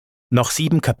Noch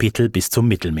 7 Kapitel bis zum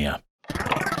Mittelmeer.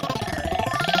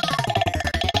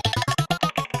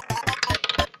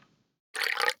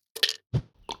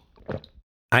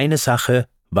 Eine Sache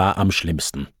war am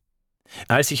schlimmsten.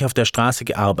 Als ich auf der Straße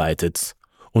gearbeitet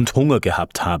und Hunger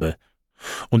gehabt habe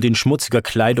und in schmutziger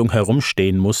Kleidung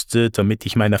herumstehen musste, damit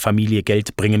ich meiner Familie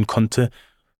Geld bringen konnte,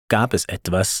 gab es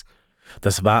etwas,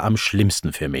 das war am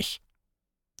schlimmsten für mich.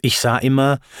 Ich sah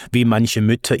immer, wie manche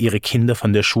Mütter ihre Kinder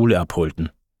von der Schule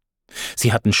abholten.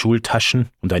 Sie hatten Schultaschen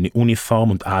und eine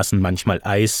Uniform und aßen manchmal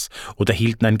Eis oder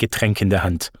hielten ein Getränk in der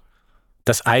Hand.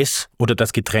 Das Eis oder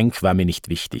das Getränk war mir nicht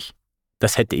wichtig.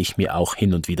 Das hätte ich mir auch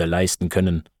hin und wieder leisten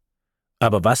können.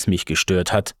 Aber was mich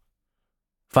gestört hat: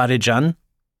 Farejan?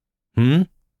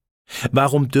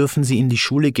 Warum dürfen Sie in die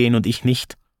Schule gehen und ich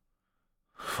nicht?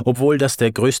 Obwohl das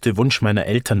der größte Wunsch meiner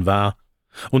Eltern war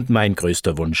und mein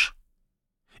größter Wunsch.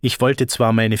 Ich wollte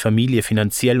zwar meine Familie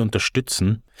finanziell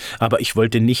unterstützen, aber ich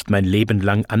wollte nicht mein Leben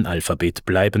lang Analphabet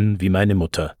bleiben wie meine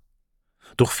Mutter.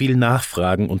 Durch viel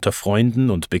Nachfragen unter Freunden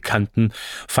und Bekannten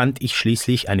fand ich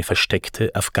schließlich eine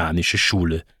versteckte afghanische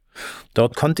Schule.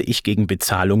 Dort konnte ich gegen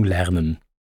Bezahlung lernen.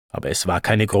 Aber es war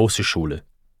keine große Schule.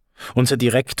 Unser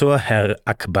Direktor, Herr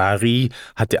Akbari,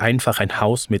 hatte einfach ein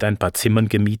Haus mit ein paar Zimmern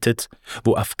gemietet,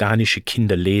 wo afghanische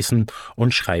Kinder lesen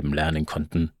und schreiben lernen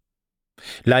konnten.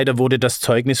 Leider wurde das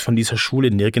Zeugnis von dieser Schule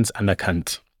nirgends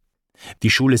anerkannt. Die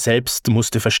Schule selbst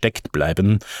musste versteckt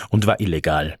bleiben und war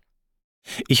illegal.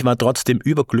 Ich war trotzdem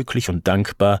überglücklich und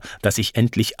dankbar, dass ich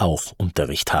endlich auch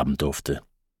Unterricht haben durfte.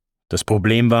 Das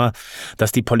Problem war,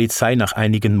 dass die Polizei nach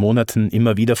einigen Monaten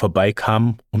immer wieder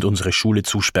vorbeikam und unsere Schule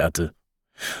zusperrte.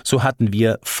 So hatten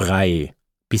wir frei,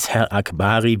 bis Herr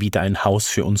Akbari wieder ein Haus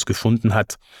für uns gefunden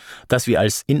hat, das wir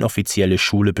als inoffizielle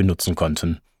Schule benutzen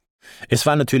konnten. Es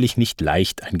war natürlich nicht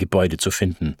leicht, ein Gebäude zu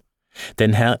finden,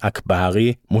 denn Herr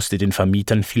Akbari musste den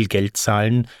Vermietern viel Geld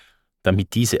zahlen,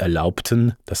 damit diese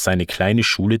erlaubten, dass seine kleine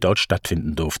Schule dort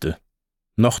stattfinden durfte.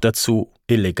 Noch dazu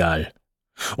illegal.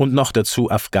 Und noch dazu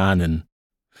Afghanen.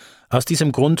 Aus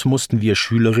diesem Grund mussten wir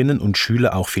Schülerinnen und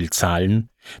Schüler auch viel zahlen,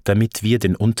 damit wir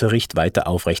den Unterricht weiter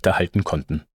aufrechterhalten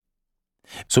konnten.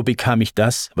 So bekam ich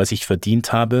das, was ich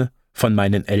verdient habe, von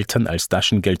meinen Eltern als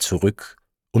Taschengeld zurück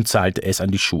und zahlte es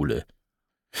an die Schule.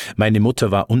 Meine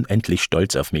Mutter war unendlich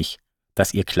stolz auf mich,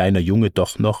 dass ihr kleiner Junge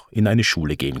doch noch in eine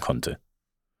Schule gehen konnte.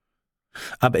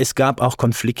 Aber es gab auch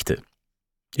Konflikte.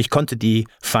 Ich konnte die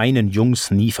feinen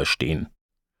Jungs nie verstehen.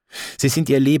 Sie sind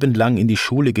ihr Leben lang in die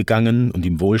Schule gegangen und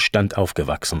im Wohlstand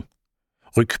aufgewachsen.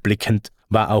 Rückblickend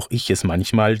war auch ich es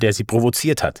manchmal, der sie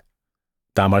provoziert hat.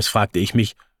 Damals fragte ich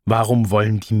mich, warum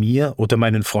wollen die mir oder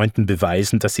meinen Freunden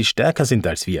beweisen, dass sie stärker sind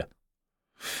als wir?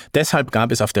 Deshalb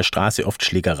gab es auf der Straße oft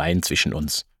Schlägereien zwischen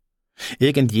uns.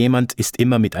 Irgendjemand ist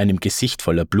immer mit einem Gesicht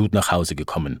voller Blut nach Hause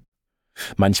gekommen.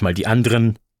 Manchmal die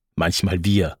anderen, manchmal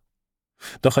wir.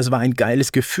 Doch es war ein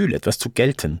geiles Gefühl, etwas zu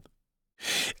gelten.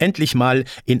 Endlich mal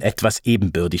in etwas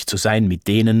ebenbürtig zu sein mit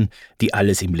denen, die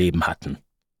alles im Leben hatten.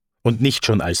 Und nicht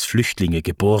schon als Flüchtlinge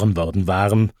geboren worden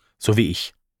waren, so wie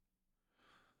ich.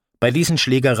 Bei diesen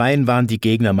Schlägereien waren die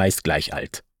Gegner meist gleich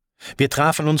alt. Wir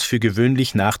trafen uns für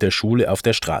gewöhnlich nach der Schule auf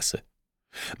der Straße.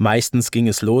 Meistens ging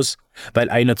es los, weil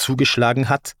einer zugeschlagen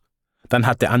hat, dann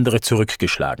hat der andere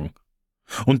zurückgeschlagen.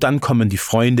 Und dann kommen die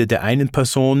Freunde der einen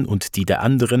Person und die der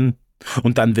anderen,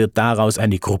 und dann wird daraus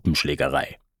eine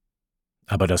Gruppenschlägerei.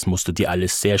 Aber das musst du dir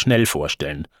alles sehr schnell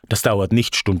vorstellen, das dauert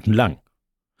nicht stundenlang.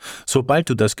 Sobald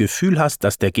du das Gefühl hast,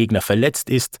 dass der Gegner verletzt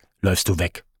ist, läufst du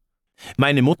weg.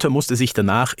 Meine Mutter musste sich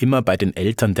danach immer bei den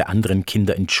Eltern der anderen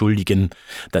Kinder entschuldigen,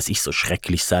 dass ich so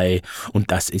schrecklich sei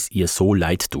und dass es ihr so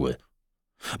leid tue.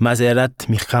 Maserat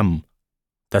Micham,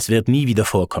 das wird nie wieder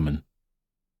vorkommen.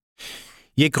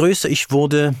 Je größer ich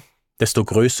wurde, desto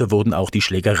größer wurden auch die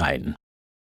Schlägereien.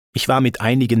 Ich war mit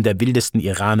einigen der wildesten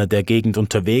Iraner der Gegend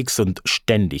unterwegs und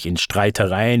ständig in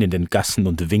Streitereien in den Gassen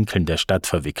und Winkeln der Stadt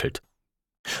verwickelt.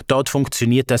 Dort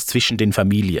funktioniert das zwischen den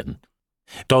Familien.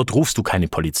 Dort rufst du keine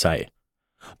Polizei.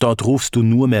 Dort rufst du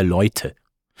nur mehr Leute.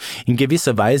 In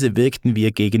gewisser Weise wirkten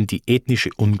wir gegen die ethnische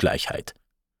Ungleichheit.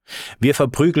 Wir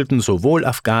verprügelten sowohl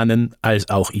Afghanen als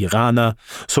auch Iraner,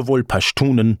 sowohl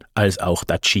Pashtunen als auch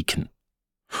Tadschiken.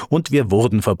 Und wir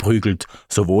wurden verprügelt,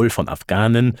 sowohl von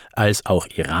Afghanen als auch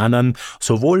Iranern,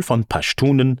 sowohl von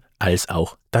Pashtunen als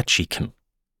auch Tadschiken.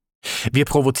 Wir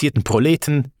provozierten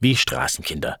Proleten wie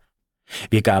Straßenkinder.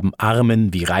 Wir gaben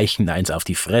Armen wie Reichen eins auf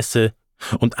die Fresse,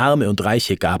 und Arme und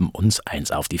Reiche gaben uns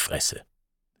eins auf die Fresse.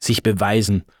 Sich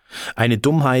beweisen, eine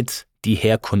Dummheit, die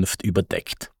Herkunft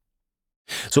überdeckt.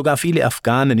 Sogar viele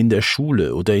Afghanen in der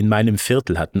Schule oder in meinem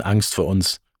Viertel hatten Angst vor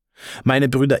uns. Meine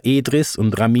Brüder Edris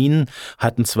und Ramin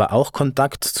hatten zwar auch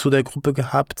Kontakt zu der Gruppe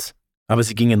gehabt, aber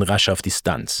sie gingen rasch auf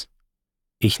Distanz.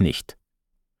 Ich nicht.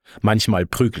 Manchmal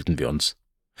prügelten wir uns.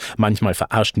 Manchmal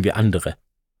verarschten wir andere.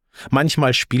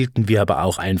 Manchmal spielten wir aber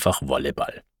auch einfach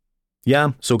Volleyball.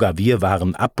 Ja, sogar wir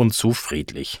waren ab und zu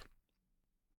friedlich.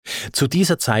 Zu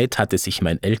dieser Zeit hatte sich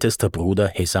mein ältester Bruder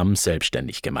Hesam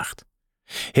selbstständig gemacht.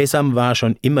 Hesam war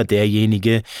schon immer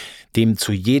derjenige, dem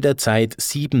zu jeder Zeit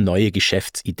 7 neue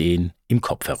Geschäftsideen im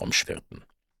Kopf herumschwirrten.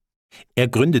 Er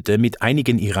gründete mit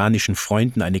einigen iranischen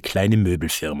Freunden eine kleine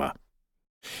Möbelfirma.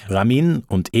 Ramin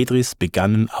und Edris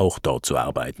begannen auch dort zu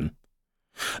arbeiten.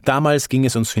 Damals ging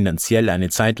es uns finanziell eine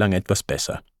Zeit lang etwas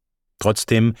besser.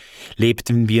 Trotzdem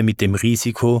lebten wir mit dem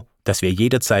Risiko, dass wir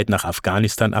jederzeit nach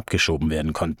Afghanistan abgeschoben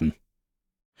werden konnten.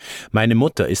 Meine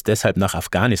Mutter ist deshalb nach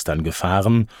Afghanistan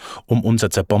gefahren, um unser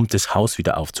zerbombtes Haus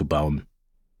wieder aufzubauen.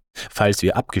 Falls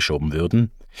wir abgeschoben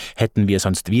würden, hätten wir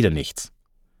sonst wieder nichts.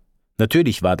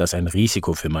 Natürlich war das ein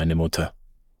Risiko für meine Mutter.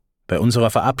 Bei unserer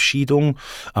Verabschiedung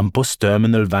am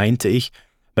Busterminal weinte ich,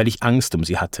 weil ich Angst um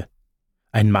sie hatte.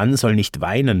 Ein Mann soll nicht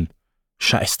weinen.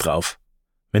 Scheiß drauf.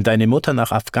 Wenn deine Mutter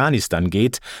nach Afghanistan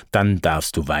geht, dann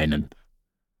darfst du weinen.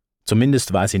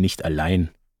 Zumindest war sie nicht allein.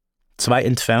 2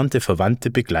 entfernte Verwandte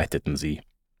begleiteten sie.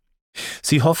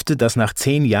 Sie hoffte, dass nach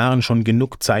 10 Jahren schon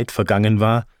genug Zeit vergangen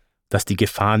war, dass die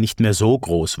Gefahr nicht mehr so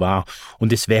groß war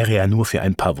und es wäre ja nur für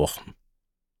ein paar Wochen.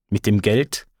 Mit dem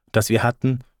Geld, das wir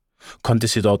hatten, konnte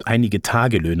sie dort einige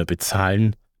Tagelöhner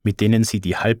bezahlen, mit denen sie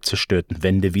die halb zerstörten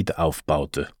Wände wieder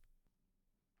aufbaute.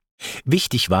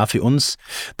 Wichtig war für uns,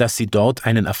 dass sie dort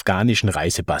einen afghanischen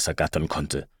Reisepass ergattern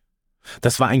konnte.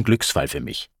 Das war ein Glücksfall für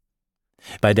mich.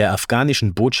 Bei der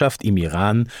afghanischen Botschaft im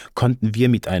Iran konnten wir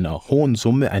mit einer hohen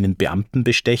Summe einen Beamten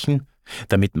bestechen,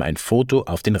 damit mein Foto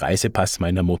auf den Reisepass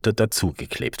meiner Mutter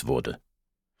dazugeklebt wurde.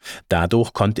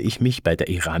 Dadurch konnte ich mich bei der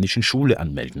iranischen Schule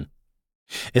anmelden.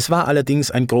 Es war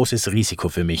allerdings ein großes Risiko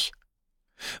für mich.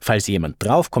 Falls jemand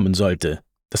draufkommen sollte,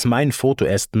 dass mein Foto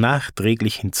erst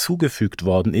nachträglich hinzugefügt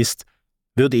worden ist,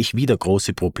 würde ich wieder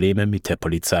große Probleme mit der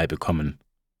Polizei bekommen.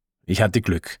 Ich hatte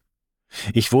Glück.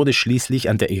 Ich wurde schließlich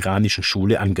an der iranischen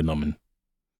Schule angenommen.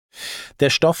 Der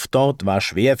Stoff dort war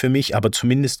schwer für mich, aber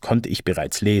zumindest konnte ich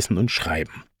bereits lesen und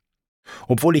schreiben.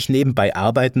 Obwohl ich nebenbei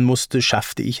arbeiten musste,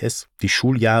 schaffte ich es, die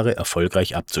Schuljahre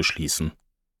erfolgreich abzuschließen.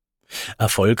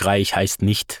 Erfolgreich heißt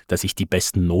nicht, dass ich die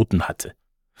besten Noten hatte.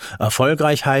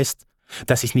 Erfolgreich heißt,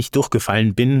 dass ich nicht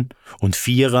durchgefallen bin und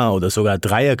 4er oder sogar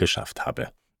 3er geschafft habe.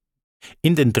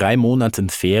 In den 3 Monaten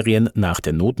Ferien nach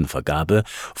der Notenvergabe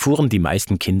fuhren die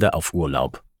meisten Kinder auf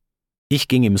Urlaub. Ich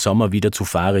ging im Sommer wieder zu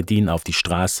Fahrradin auf die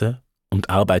Straße und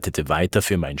arbeitete weiter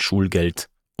für mein Schulgeld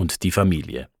und die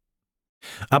Familie.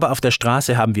 Aber auf der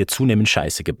Straße haben wir zunehmend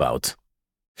Scheiße gebaut.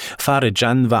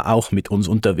 Farejan war auch mit uns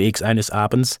unterwegs eines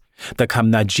Abends, da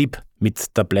kam Najib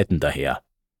mit Tabletten daher.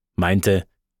 Meinte,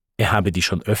 er habe die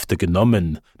schon öfter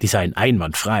genommen, die seien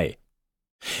einwandfrei.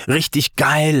 »Richtig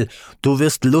geil, du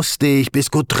wirst lustig,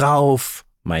 bist gut drauf«,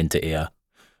 meinte er.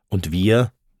 Und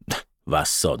wir?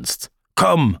 Was sonst?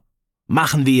 »Komm,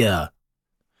 machen wir!«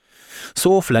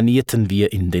 So flanierten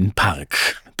wir in den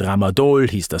Park. Tramadol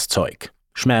hieß das Zeug.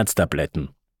 Schmerztabletten.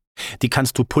 Die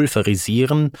kannst du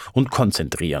pulverisieren und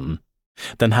konzentrieren.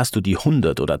 Dann hast du die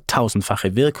 100- oder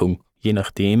 1000-fache Wirkung, je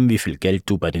nachdem, wie viel Geld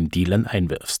du bei den Dealern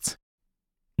einwirfst.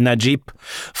 Najib,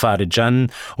 Farejan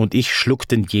und ich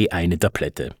schluckten je eine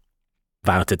Tablette.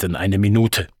 Warteten 1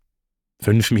 Minute,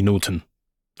 5 Minuten,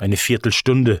 eine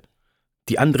Viertelstunde.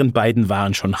 Die anderen beiden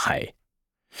waren schon high.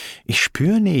 »Ich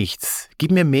spür nichts,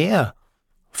 gib mir mehr«,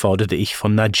 forderte ich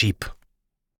von Najib.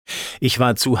 Ich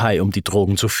war zu high, um die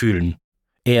Drogen zu fühlen.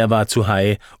 Er war zu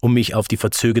high, um mich auf die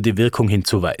verzögerte Wirkung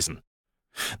hinzuweisen.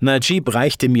 Najib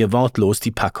reichte mir wortlos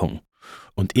die Packung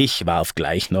und ich warf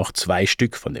gleich noch 2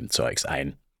 Stück von dem Zeugs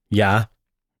ein. Ja,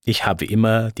 ich habe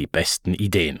immer die besten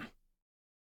Ideen.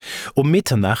 Um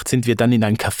Mitternacht sind wir dann in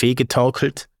ein Café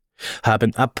getorkelt,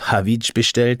 haben Ab-Havic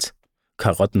bestellt,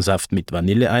 Karottensaft mit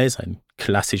Vanilleeis, ein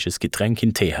klassisches Getränk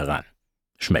in Teheran.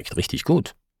 Schmeckt richtig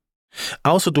gut.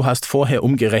 Außer du hast vorher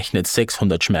umgerechnet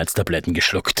 600 Schmerztabletten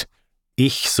geschluckt.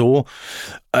 Ich so,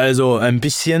 also ein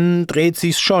bisschen dreht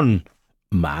sich's schon.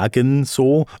 Magen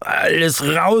so, alles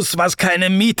raus, was keine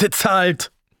Miete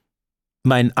zahlt.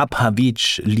 Mein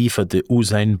Ab-Havic lieferte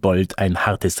Usain Bolt ein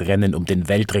hartes Rennen um den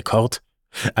Weltrekord,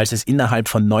 als es innerhalb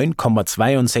von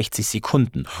 9,62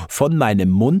 Sekunden von meinem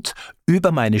Mund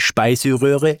über meine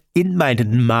Speiseröhre in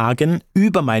meinen Magen,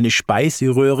 über meine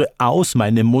Speiseröhre aus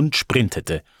meinem Mund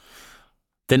sprintete.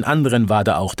 Den anderen war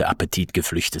da auch der Appetit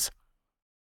geflüchtet.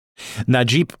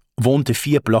 Najib wohnte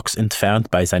 4 Blocks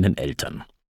entfernt bei seinen Eltern.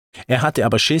 Er hatte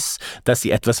aber Schiss, dass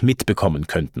sie etwas mitbekommen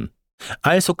könnten.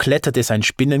 Also kletterte sein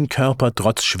Spinnenkörper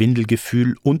trotz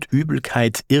Schwindelgefühl und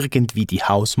Übelkeit irgendwie die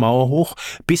Hausmauer hoch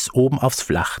bis oben aufs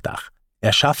Flachdach.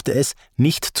 Er schaffte es,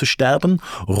 nicht zu sterben,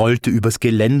 rollte übers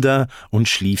Geländer und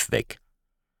schlief weg.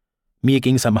 Mir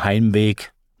ging's am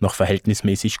Heimweg noch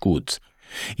verhältnismäßig gut.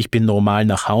 Ich bin normal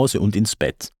nach Hause und ins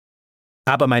Bett.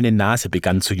 Aber meine Nase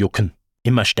begann zu jucken,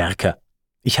 immer stärker.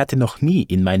 Ich hatte noch nie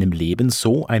in meinem Leben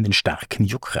so einen starken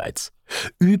Juckreiz.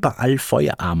 Überall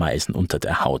Feuerameisen unter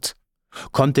der Haut.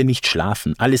 Konnte nicht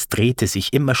schlafen, alles drehte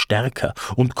sich immer stärker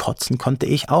und kotzen konnte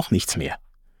ich auch nichts mehr.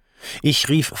 Ich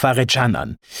rief Farecan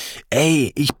an.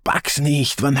 »Ey, ich pack's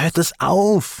nicht, wann hört das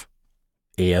auf?«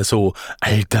 Er so,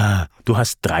 »Alter, du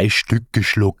hast 3 Stück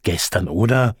geschluckt gestern,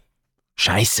 oder?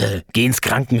 Scheiße, geh ins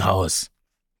Krankenhaus.«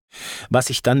 Was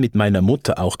ich dann mit meiner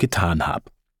Mutter auch getan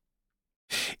habe.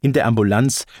 In der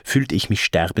Ambulanz fühlte ich mich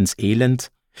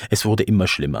sterbenselend, es wurde immer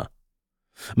schlimmer.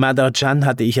 Madarcan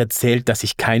hatte ich erzählt, dass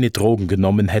ich keine Drogen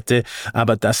genommen hätte,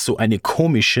 aber dass so eine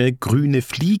komische, grüne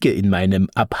Fliege in meinem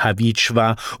Abhavitsch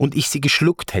war und ich sie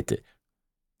geschluckt hätte.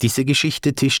 Diese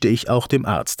Geschichte tischte ich auch dem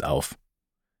Arzt auf.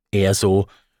 Er so,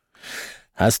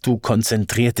 »Hast du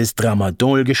konzentriertes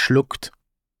Tramadol geschluckt?«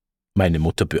 Meine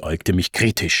Mutter beäugte mich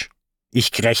kritisch.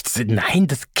 Ich krächzte, »Nein,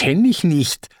 das kenne ich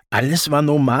nicht. Alles war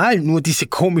normal, nur diese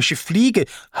komische Fliege.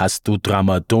 Hast du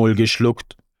Tramadol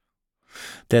geschluckt?«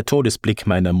 Der Todesblick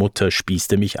meiner Mutter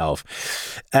spießte mich auf.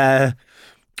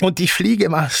 Und die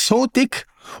Fliege war so dick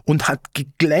und hat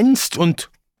geglänzt und...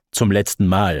 Zum letzten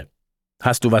Mal.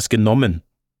 Hast du was genommen?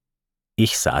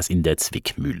 Ich saß in der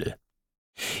Zwickmühle.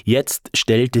 Jetzt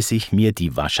stellte sich mir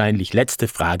die wahrscheinlich letzte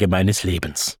Frage meines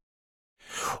Lebens.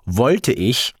 Wollte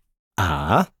ich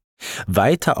a.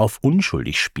 weiter auf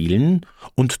unschuldig spielen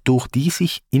und durch die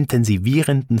sich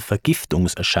intensivierenden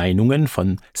Vergiftungserscheinungen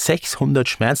von 600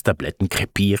 Schmerztabletten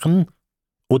krepieren?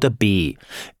 Oder b.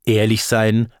 ehrlich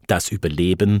sein, das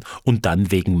überleben und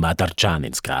dann wegen Madarcan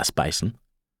ins Gras beißen?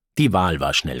 Die Wahl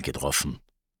war schnell getroffen.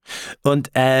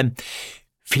 Und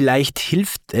vielleicht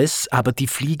hilft es, aber die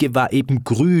Fliege war eben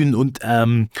grün und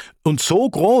so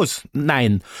groß.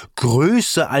 Nein,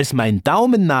 größer als mein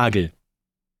Daumennagel.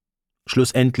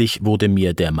 Schlussendlich wurde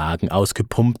mir der Magen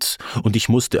ausgepumpt und ich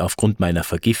musste aufgrund meiner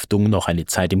Vergiftung noch eine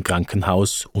Zeit im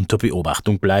Krankenhaus unter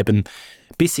Beobachtung bleiben,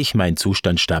 bis sich mein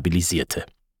Zustand stabilisierte.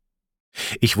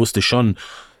 Ich wusste schon,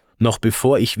 noch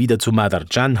bevor ich wieder zu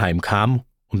Madarcan heimkam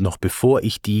und noch bevor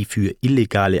ich die für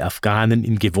illegale Afghanen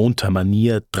in gewohnter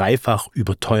Manier dreifach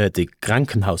überteuerte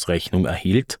Krankenhausrechnung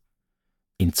erhielt,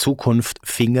 in Zukunft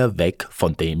Finger weg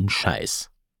von dem Scheiß.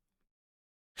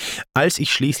 Als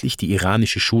ich schließlich die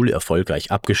iranische Schule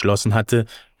erfolgreich abgeschlossen hatte,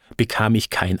 bekam ich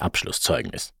kein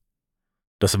Abschlusszeugnis.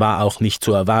 Das war auch nicht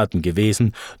zu erwarten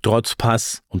gewesen, trotz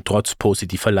Pass und trotz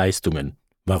positiver Leistungen.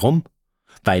 Warum?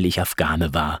 Weil ich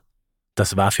Afghane war.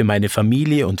 Das war für meine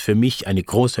Familie und für mich eine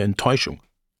große Enttäuschung.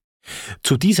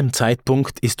 Zu diesem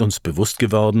Zeitpunkt ist uns bewusst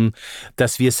geworden,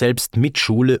 dass wir selbst mit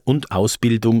Schule und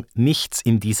Ausbildung nichts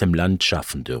in diesem Land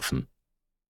schaffen dürfen.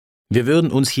 Wir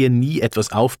würden uns hier nie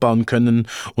etwas aufbauen können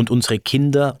und unsere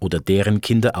Kinder oder deren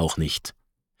Kinder auch nicht.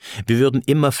 Wir würden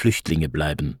immer Flüchtlinge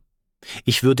bleiben.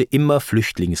 Ich würde immer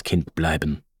Flüchtlingskind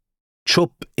bleiben.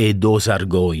 Chup e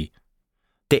dosargoi.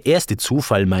 Der erste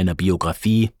Zufall meiner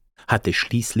Biografie hatte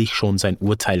schließlich schon sein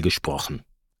Urteil gesprochen.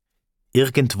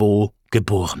 Irgendwo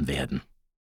geboren werden.